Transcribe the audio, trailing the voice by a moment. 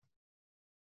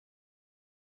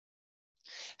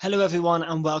Hello, everyone,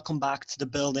 and welcome back to the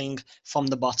Building from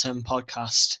the Bottom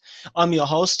podcast. I'm your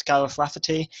host, Gareth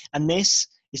Rafferty, and this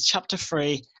is Chapter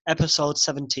 3, Episode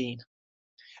 17.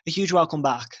 A huge welcome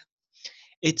back.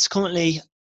 It's currently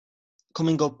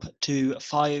coming up to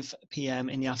 5 p.m.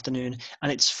 in the afternoon,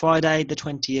 and it's Friday, the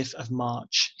 20th of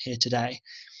March here today.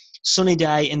 Sunny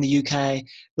day in the UK,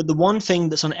 but the one thing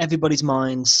that's on everybody's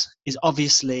minds is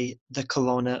obviously the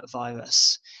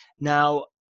coronavirus. Now,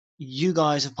 you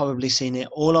guys have probably seen it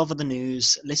all over the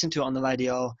news, listened to it on the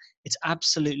radio. It's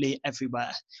absolutely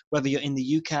everywhere. Whether you're in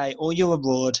the UK or you're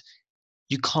abroad,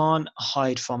 you can't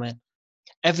hide from it.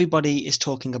 Everybody is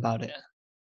talking about it.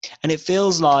 And it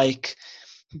feels like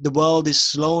the world is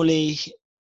slowly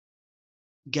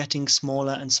getting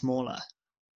smaller and smaller.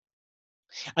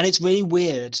 And it's really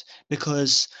weird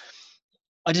because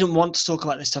I didn't want to talk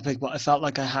about this topic, but I felt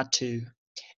like I had to.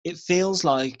 It feels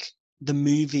like the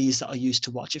movies that I used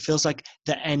to watch. It feels like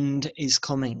the end is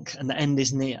coming and the end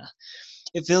is near.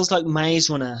 It feels like Maze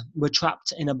Runner. We're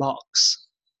trapped in a box.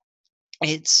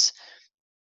 It's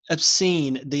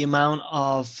obscene the amount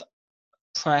of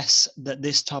press that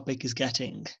this topic is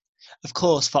getting. Of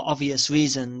course, for obvious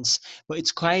reasons, but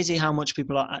it's crazy how much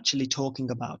people are actually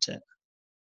talking about it.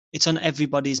 It's on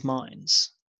everybody's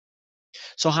minds.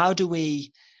 So, how do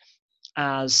we,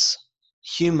 as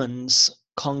humans,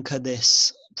 conquer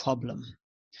this problem?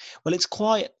 Well, it's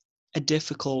quite a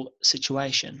difficult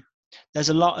situation. There's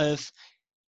a lot of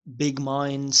big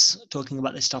minds talking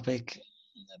about this topic,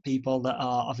 people that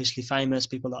are obviously famous,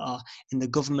 people that are in the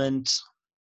government.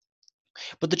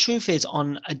 But the truth is,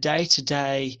 on a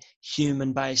day-to-day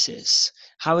human basis,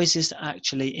 how is this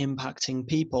actually impacting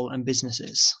people and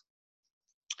businesses?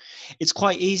 It's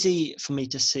quite easy for me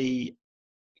to see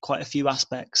quite a few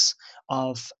aspects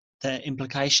of the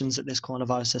implications that this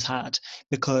coronavirus has had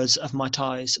because of my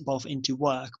ties both into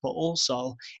work, but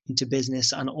also into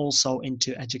business and also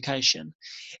into education.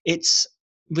 It's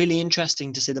really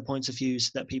interesting to see the points of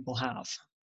views that people have.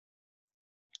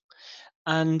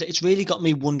 And it's really got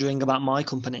me wondering about my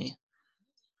company.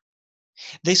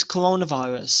 This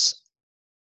coronavirus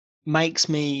makes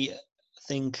me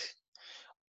think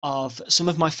of some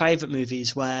of my favorite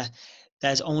movies where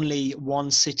there's only one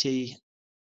city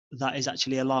that is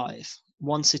actually alive,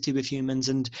 one city with humans,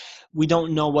 and we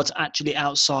don't know what's actually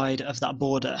outside of that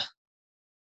border.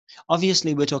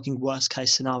 Obviously, we're talking worst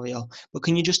case scenario, but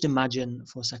can you just imagine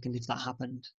for a second if that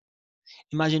happened?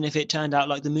 Imagine if it turned out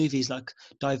like the movies like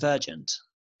Divergent,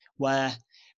 where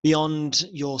beyond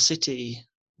your city,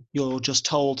 you're just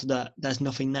told that there's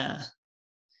nothing there.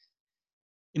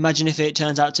 Imagine if it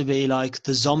turns out to be like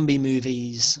the zombie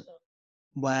movies,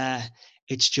 where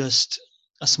it's just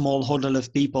a small huddle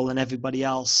of people and everybody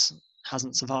else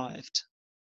hasn't survived.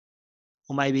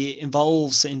 Or maybe it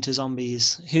evolves into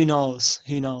zombies. Who knows?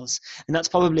 Who knows? And that's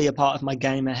probably a part of my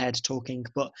gamer head talking.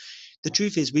 But the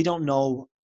truth is, we don't know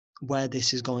where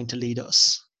this is going to lead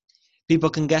us. People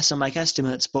can guess and make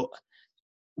estimates, but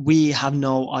we have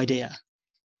no idea.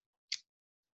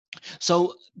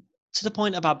 So, to the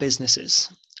point about businesses,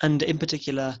 and in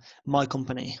particular, my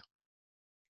company,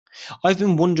 I've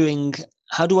been wondering,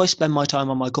 how do I spend my time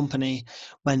on my company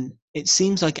when it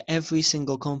seems like every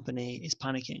single company is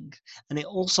panicking? And it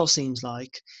also seems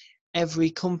like every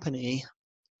company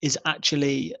is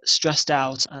actually stressed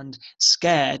out and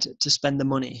scared to spend the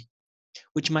money,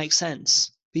 which makes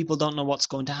sense. People don't know what's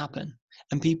going to happen,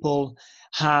 and people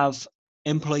have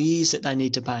employees that they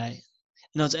need to pay.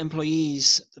 And those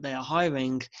employees that they are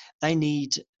hiring, they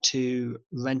need to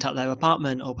rent out their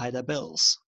apartment or pay their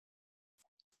bills.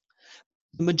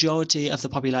 The majority of the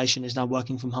population is now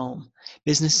working from home.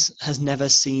 Business has never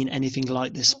seen anything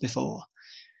like this before.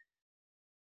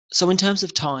 So, in terms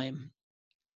of time,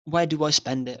 where do I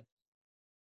spend it?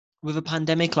 With a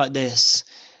pandemic like this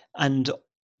and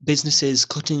businesses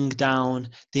cutting down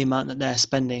the amount that they're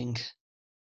spending,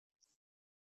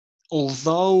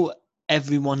 although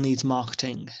everyone needs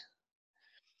marketing,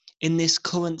 in this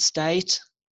current state,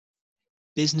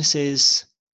 businesses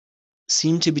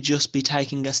seem to be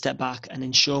taking a step back and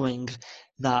ensuring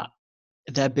that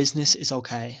their business is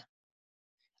okay,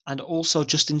 and also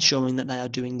just ensuring that they are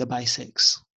doing the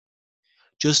basics.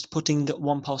 Just putting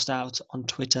one post out on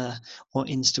Twitter or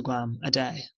Instagram a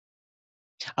day,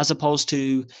 as opposed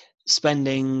to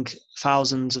spending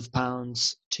thousands of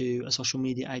pounds to a social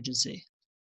media agency.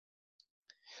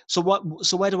 So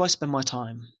where do I spend my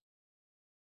time?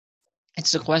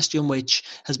 It's a question which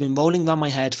has been rolling around my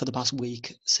head for the past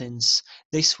week, since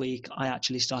this week I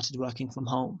actually started working from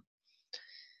home.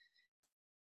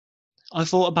 I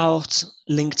thought about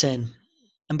LinkedIn,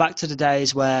 and back to the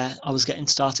days where I was getting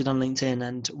started on LinkedIn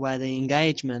and where the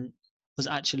engagement was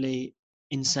actually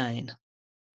insane,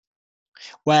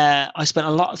 where I spent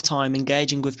a lot of time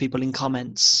engaging with people in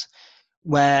comments,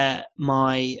 where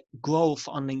my growth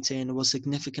on LinkedIn was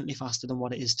significantly faster than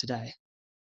what it is today.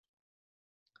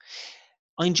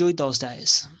 I enjoyed those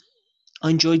days. I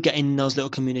enjoyed getting in those little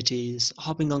communities,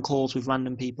 hopping on calls with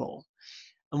random people.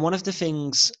 And one of the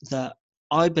things that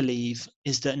I believe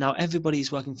is that now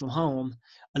everybody's working from home,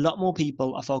 a lot more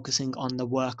people are focusing on the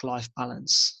work-life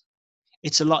balance.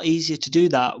 It's a lot easier to do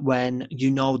that when you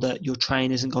know that your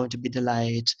train isn't going to be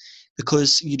delayed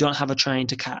because you don't have a train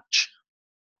to catch.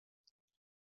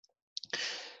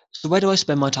 So where do I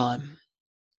spend my time?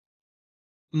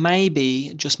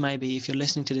 Maybe, just maybe, if you're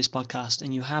listening to this podcast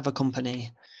and you have a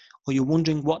company or you're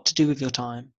wondering what to do with your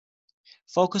time,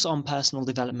 focus on personal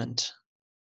development.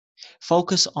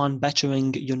 Focus on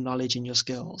bettering your knowledge and your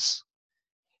skills.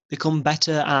 Become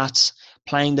better at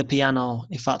playing the piano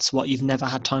if that's what you've never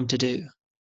had time to do.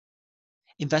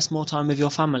 Invest more time with your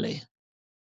family.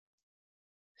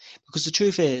 Because the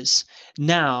truth is,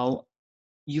 now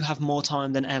you have more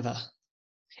time than ever.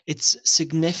 It's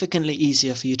significantly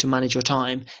easier for you to manage your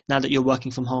time now that you're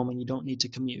working from home and you don't need to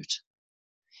commute.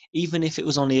 Even if it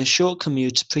was only a short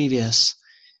commute previous,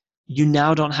 you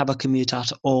now don't have a commute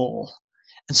at all.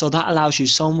 And so that allows you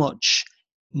so much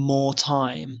more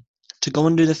time to go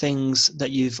and do the things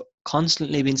that you've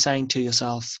constantly been saying to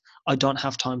yourself, I don't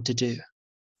have time to do.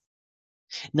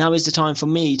 Now is the time for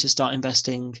me to start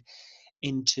investing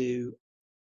into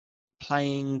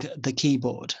playing the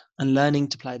keyboard and learning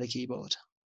to play the keyboard.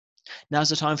 Now's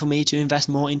the time for me to invest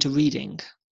more into reading.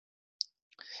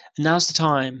 And now's the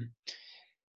time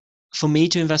for me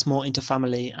to invest more into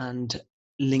family and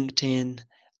LinkedIn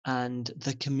and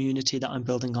the community that I'm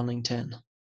building on LinkedIn.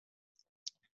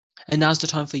 And now's the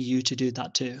time for you to do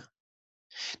that too.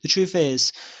 The truth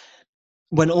is,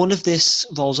 when all of this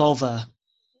rolls over,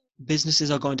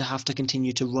 businesses are going to have to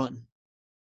continue to run.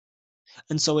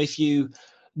 And so if you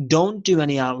don't do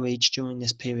any outreach during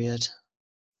this period,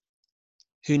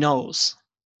 who knows?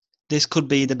 This could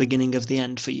be the beginning of the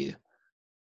end for you.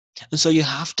 And so you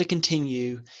have to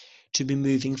continue to be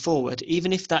moving forward,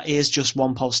 even if that is just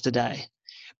one post a day.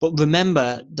 But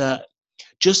remember that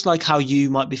just like how you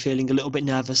might be feeling a little bit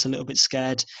nervous, a little bit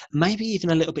scared, maybe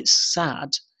even a little bit sad,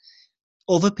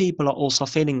 other people are also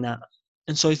feeling that.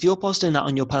 And so if you're posting that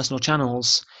on your personal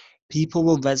channels, people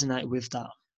will resonate with that.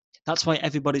 That's why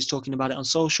everybody's talking about it on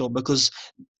social, because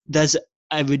there's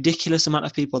a ridiculous amount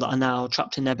of people that are now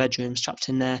trapped in their bedrooms, trapped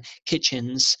in their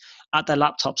kitchens, at their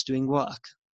laptops doing work.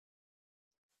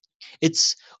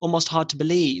 It's almost hard to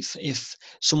believe if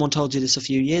someone told you this a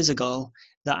few years ago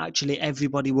that actually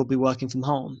everybody will be working from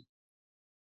home.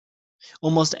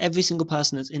 Almost every single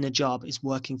person that's in a job is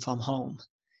working from home.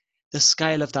 The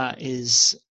scale of that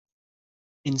is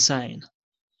insane.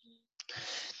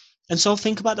 And so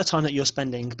think about the time that you're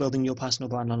spending building your personal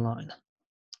brand online.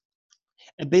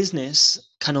 A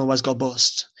business can always go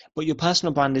bust, but your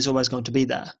personal brand is always going to be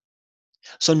there.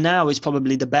 So now is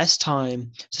probably the best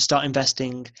time to start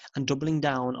investing and doubling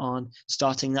down on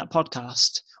starting that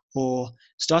podcast or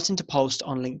starting to post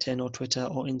on LinkedIn or Twitter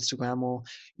or Instagram or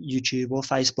YouTube or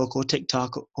Facebook or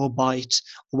TikTok or Byte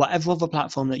or whatever other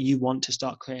platform that you want to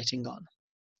start creating on.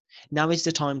 Now is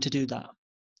the time to do that.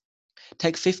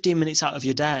 Take 15 minutes out of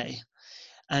your day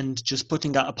and just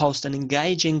putting out a post and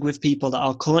engaging with people that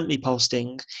are currently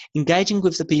posting, engaging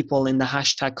with the people in the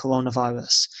hashtag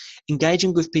coronavirus,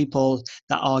 engaging with people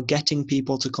that are getting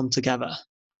people to come together.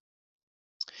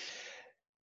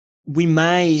 We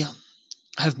may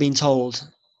have been told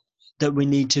that we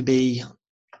need to be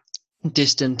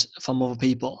distant from other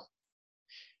people,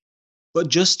 but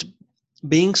just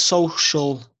being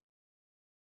social,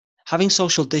 having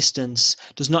social distance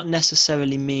does not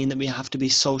necessarily mean that we have to be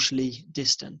socially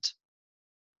distant.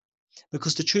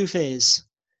 Because the truth is,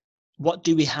 what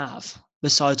do we have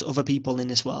besides other people in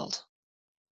this world?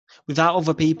 Without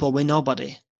other people, we're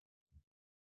nobody.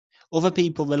 Other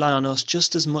people rely on us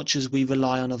just as much as we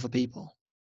rely on other people.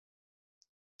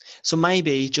 So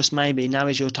maybe, just maybe, now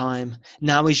is your time.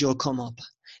 Now is your come up.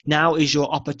 Now is your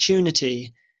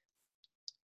opportunity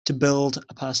to build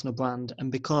a personal brand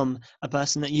and become a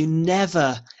person that you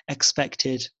never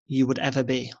expected you would ever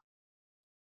be.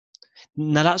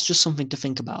 Now that's just something to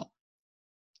think about.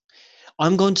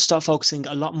 I'm going to start focusing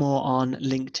a lot more on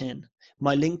LinkedIn.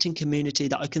 My LinkedIn community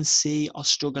that I can see are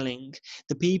struggling.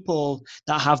 The people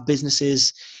that have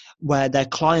businesses where their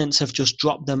clients have just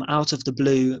dropped them out of the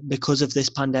blue because of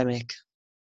this pandemic.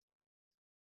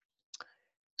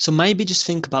 So maybe just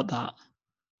think about that.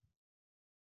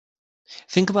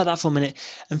 Think about that for a minute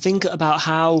and think about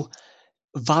how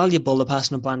valuable a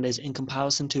personal brand is in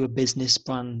comparison to a business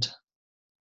brand.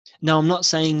 Now, I'm not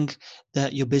saying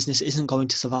that your business isn't going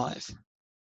to survive.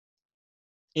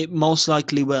 It most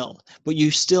likely will, but you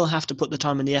still have to put the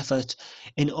time and the effort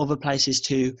in other places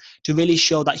to really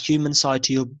show that human side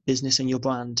to your business and your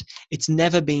brand. It's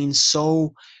never been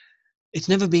so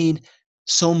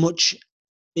much,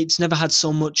 it's never had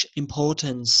so much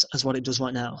importance as what it does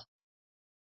right now.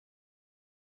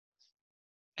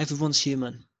 Everyone's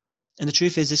human. And the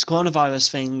truth is, this coronavirus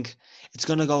thing, it's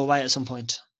going to go away at some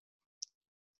point.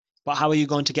 But how are you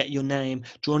going to get your name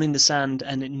drawn in the sand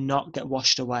and it not get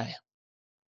washed away?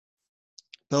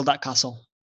 Build that castle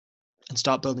and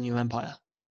start building your empire.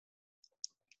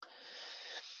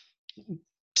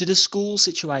 To the school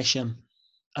situation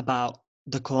about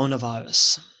the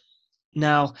coronavirus.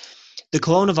 Now, the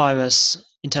coronavirus,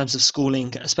 in terms of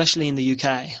schooling, especially in the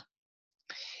UK,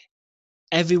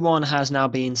 everyone has now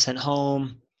been sent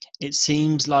home. It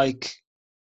seems like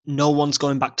no one's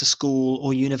going back to school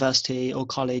or university or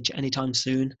college anytime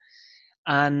soon.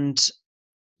 And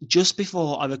just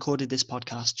before I recorded this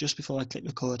podcast, just before I clicked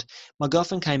record, my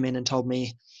girlfriend came in and told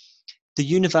me the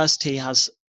university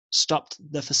has stopped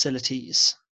the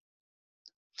facilities.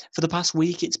 For the past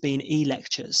week, it's been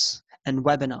e-lectures and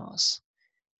webinars,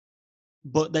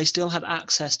 but they still had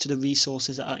access to the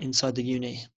resources that are inside the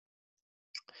uni.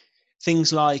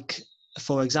 Things like,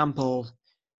 for example,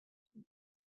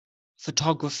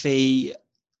 photography,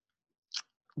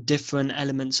 different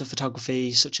elements of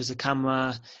photography, such as a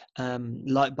camera,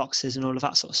 light boxes, and all of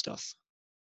that sort of stuff.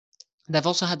 They've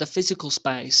also had the physical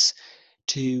space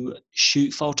to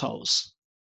shoot photos.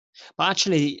 But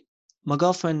actually, my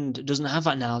girlfriend doesn't have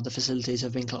that now. The facilities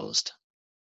have been closed.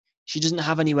 She doesn't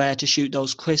have anywhere to shoot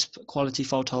those crisp quality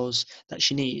photos that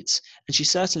she needs, and she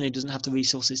certainly doesn't have the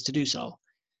resources to do so.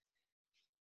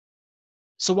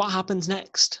 So what happens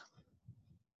next?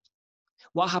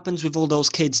 What happens with all those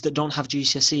kids that don't have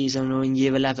GCSEs and are in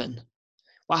year 11?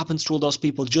 What happens to all those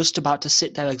people just about to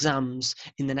sit their exams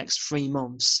in the next 3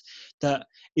 months that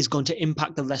is going to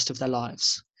impact the rest of their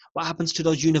lives? What happens to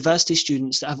those university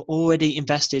students that have already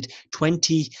invested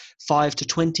 25 to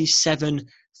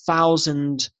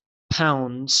 27,000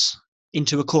 pounds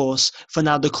into a course for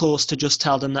now the course to just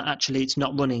tell them that actually it's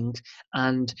not running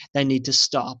and they need to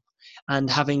stop, and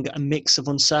having a mix of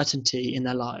uncertainty in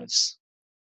their lives?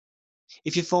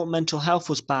 If you thought mental health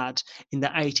was bad in the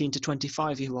 18 to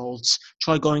 25-year-olds,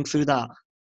 try going through that.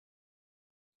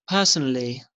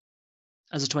 Personally,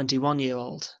 as a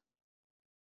 21-year-old,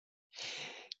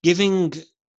 giving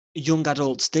young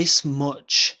adults this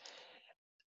much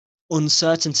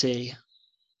uncertainty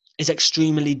is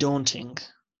extremely daunting.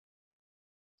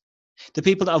 The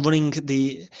people that are running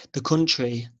the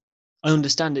country, I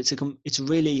understand it's a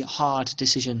really hard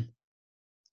decision.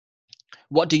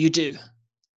 What do you do?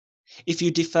 If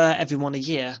you defer everyone a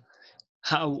year,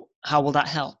 how will that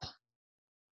help?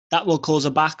 That will cause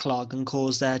a backlog and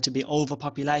cause there to be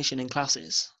overpopulation in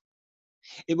classes.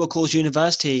 It will cause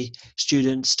university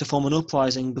students to form an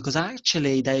uprising because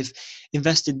actually they've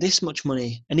invested this much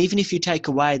money. And even if you take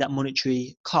away that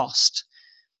monetary cost,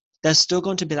 there's still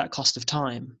going to be that cost of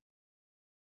time.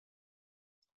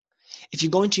 If you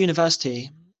go into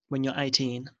university when you're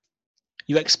 18,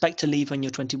 you expect to leave when you're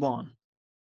 21.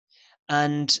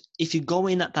 And if you go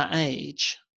in at that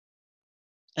age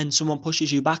and someone pushes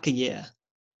you back a year,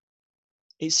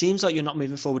 it seems like you're not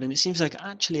moving forward and it seems like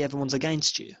actually everyone's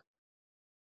against you.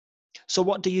 So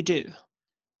what do you do?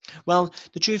 Well,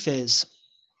 the truth is,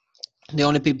 the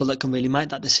only people that can really make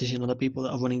that decision are the people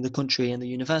that are running the country and the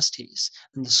universities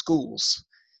and the schools.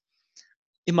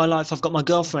 In my life, I've got my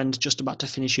girlfriend just about to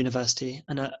finish university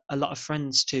and a lot of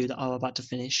friends too that are about to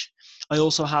finish. I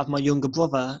also have my younger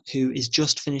brother who is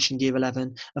just finishing year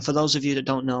 11. And for those of you that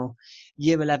don't know,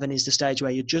 year 11 is the stage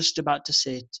where you're just about to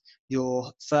sit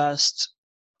your first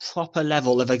proper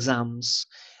level of exams.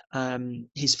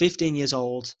 He's 15 years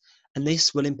old, and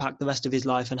this will impact the rest of his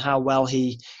life and how well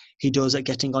he does at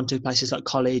getting onto places like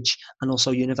college and also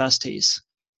universities.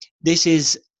 This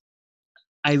is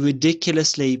a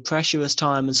ridiculously pressurous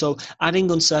time, and so adding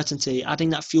uncertainty,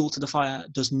 adding that fuel to the fire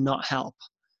does not help.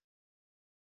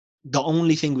 The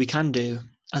only thing we can do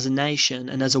as a nation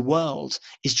and as a world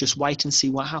is just wait and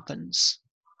see what happens.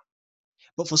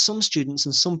 But for some students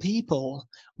and some people,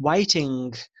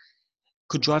 waiting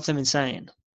could drive them insane.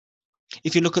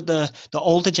 If you look at the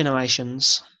older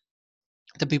generations,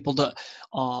 the people that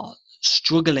are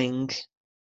struggling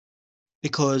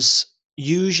because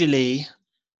usually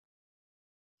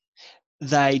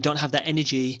they don't have the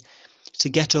energy to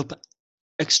get up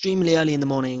extremely early in the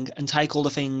morning and take all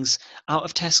the things out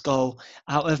of Tesco,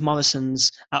 out of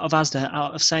Morrison's, out of Asda,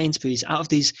 out of Sainsbury's, out of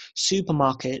these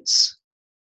supermarkets,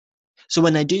 So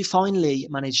when they do finally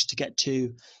manage to get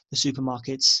to the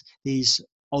supermarkets, these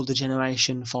older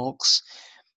generation folks,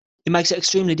 it makes it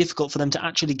extremely difficult for them to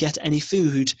actually get any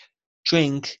food,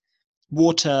 drink,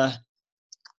 water,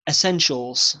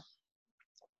 essentials.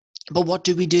 But what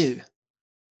do we do?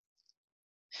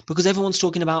 Because everyone's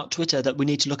talking about Twitter that we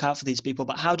need to look out for these people,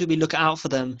 but how do we look out for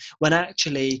them when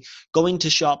actually going to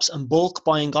shops and bulk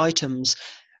buying items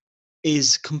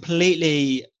is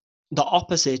completely the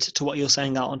opposite to what you're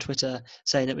saying out on Twitter,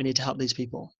 saying that we need to help these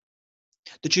people?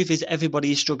 The truth is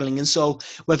everybody is struggling. And so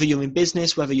whether you're in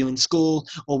business, whether you're in school,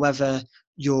 or whether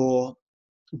you're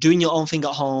doing your own thing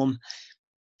at home,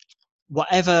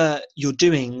 whatever you're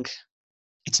doing,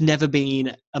 it's never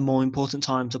been a more important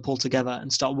time to pull together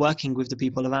and start working with the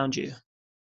people around you.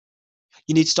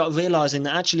 You need to start realizing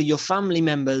that actually your family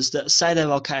members that say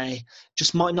they're okay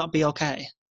just might not be okay.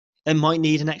 They might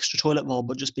need an extra toilet roll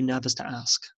but just be nervous to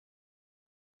ask.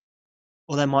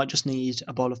 Or they might just need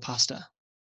a bowl of pasta.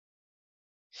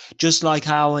 Just like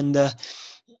how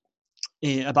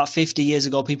about 50 years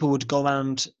ago, people would go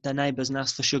around their neighbours and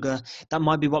ask for sugar. That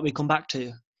might be what we come back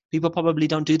to. People probably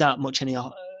don't do that much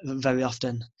very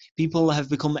often. People have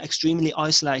become extremely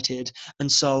isolated, and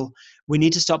so we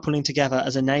need to start pulling together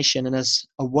as a nation and as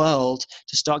a world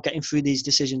to start getting through these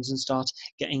decisions and start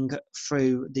getting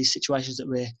through these situations that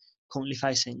we're currently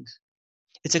facing.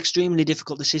 It's extremely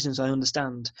difficult decisions, I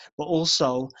understand, but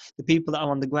also the people that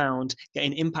are on the ground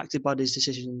getting impacted by these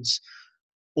decisions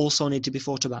also need to be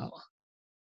thought about.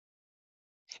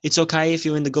 It's okay if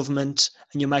you're in the government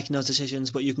and you're making those decisions,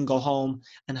 but you can go home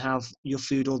and have your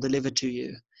food all delivered to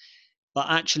you. But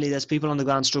actually, there's people on the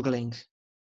ground struggling.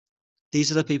 These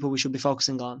are the people we should be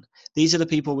focusing on. These are the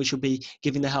people we should be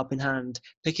giving the helping hand,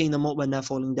 picking them up when they're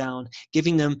falling down,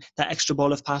 giving them that extra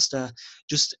bowl of pasta,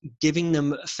 just giving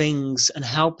them things and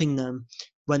helping them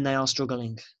when they are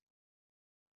struggling.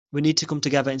 We need to come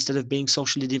together instead of being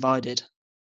socially divided.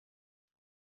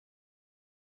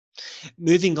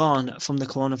 Moving on from the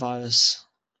coronavirus,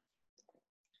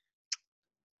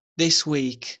 this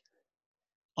week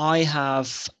I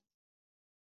have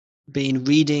been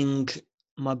reading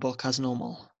my book as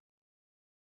normal.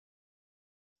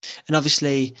 And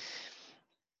obviously,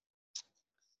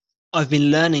 I've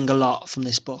been learning a lot from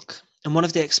this book. And one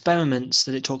of the experiments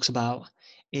that it talks about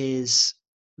is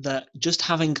that just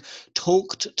having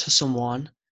talked to someone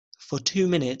for 2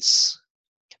 minutes,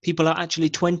 people are actually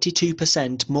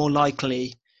 22% more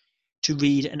likely to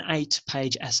read an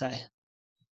 8-page essay.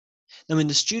 Now, in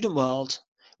the student world,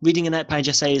 reading an 8-page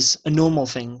essay is a normal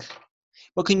thing.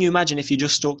 But can you imagine if you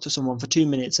just talked to someone for 2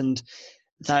 minutes and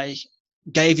they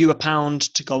gave you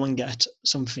 £1 to go and get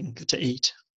something to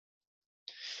eat?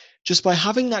 Just by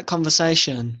having that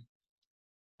conversation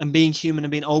and being human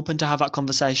and being open to have that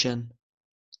conversation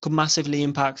could massively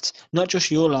impact not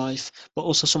just your life, but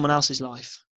also someone else's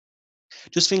life.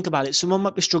 Just think about it. Someone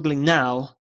might be struggling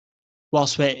now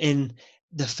whilst we're in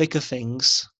the thick of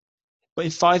things, but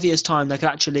in 5 years' time, they could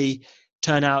actually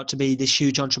turn out to be this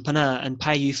huge entrepreneur and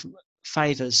pay you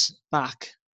favors back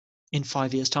in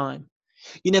 5 years' time.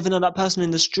 You never know, that person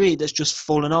in the street that's just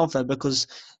fallen over because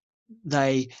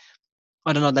they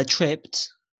tripped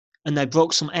and they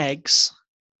broke some eggs.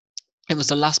 It was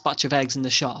the last batch of eggs in the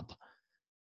shop.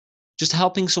 Just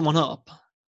helping someone up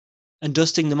and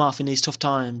dusting them off in these tough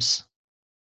times.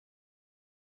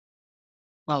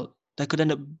 Well, they could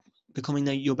end up becoming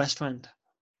your best friend.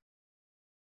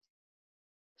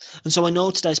 And so I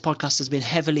know today's podcast has been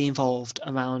heavily involved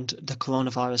around the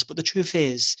coronavirus, but the truth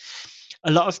is,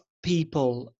 a lot of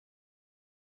people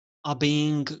are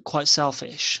being quite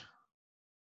selfish.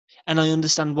 And I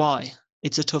understand why.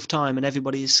 It's a tough time and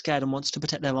everybody is scared and wants to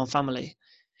protect their own family.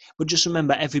 But just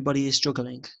remember, everybody is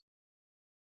struggling.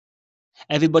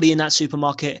 Everybody in that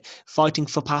supermarket fighting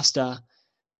for pasta,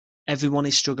 everyone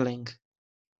is struggling.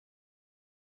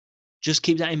 Just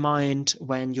keep that in mind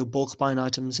when you're bulk buying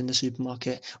items in the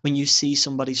supermarket, when you see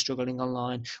somebody struggling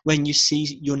online, when you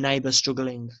see your neighbor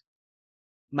struggling.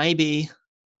 Maybe,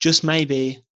 just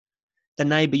maybe, the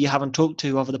neighbor you haven't talked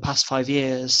to over the past 5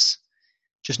 years,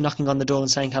 just knocking on the door and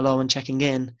saying hello and checking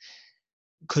in,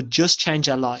 could just change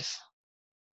their life.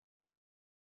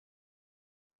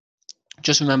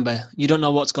 Just remember, you don't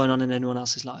know what's going on in anyone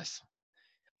else's life.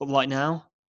 But right now,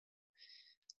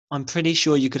 I'm pretty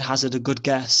sure you could hazard a good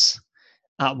guess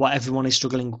at what everyone is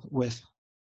struggling with.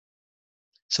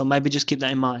 So maybe just keep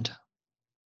that in mind.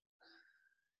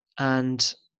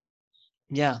 And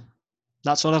yeah,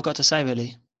 that's all I've got to say,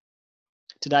 really.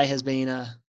 Today has been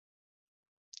a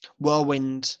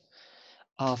whirlwind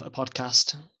of a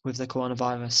podcast with the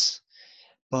coronavirus.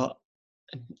 But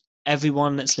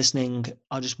everyone that's listening,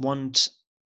 I just want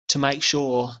to make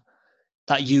sure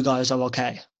that you guys are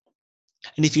okay.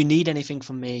 And if you need anything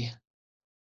from me,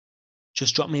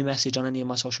 just drop me a message on any of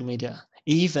my social media.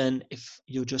 Even if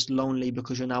you're just lonely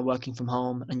because you're now working from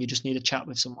home and you just need a chat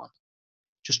with someone,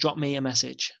 just drop me a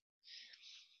message.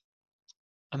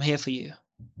 I'm here for you.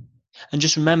 And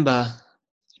just remember,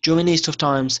 during these tough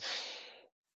times,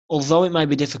 although it may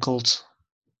be difficult,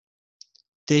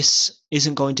 this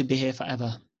isn't going to be here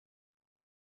forever.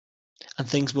 And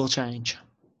things will change.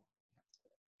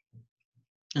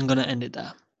 I'm going to end it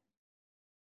there.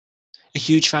 A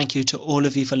huge thank you to all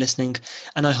of you for listening,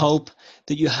 and I hope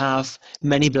that you have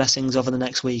many blessings over the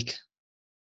next week.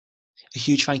 A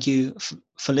huge thank you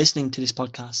for listening to this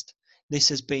podcast. This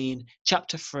has been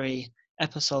Chapter 3,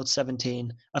 Episode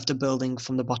 17 of the Building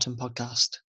from the Bottom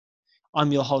podcast.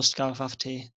 I'm your host, Gareth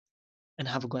Rafferty, and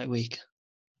have a great week.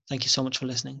 Thank you so much for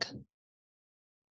listening.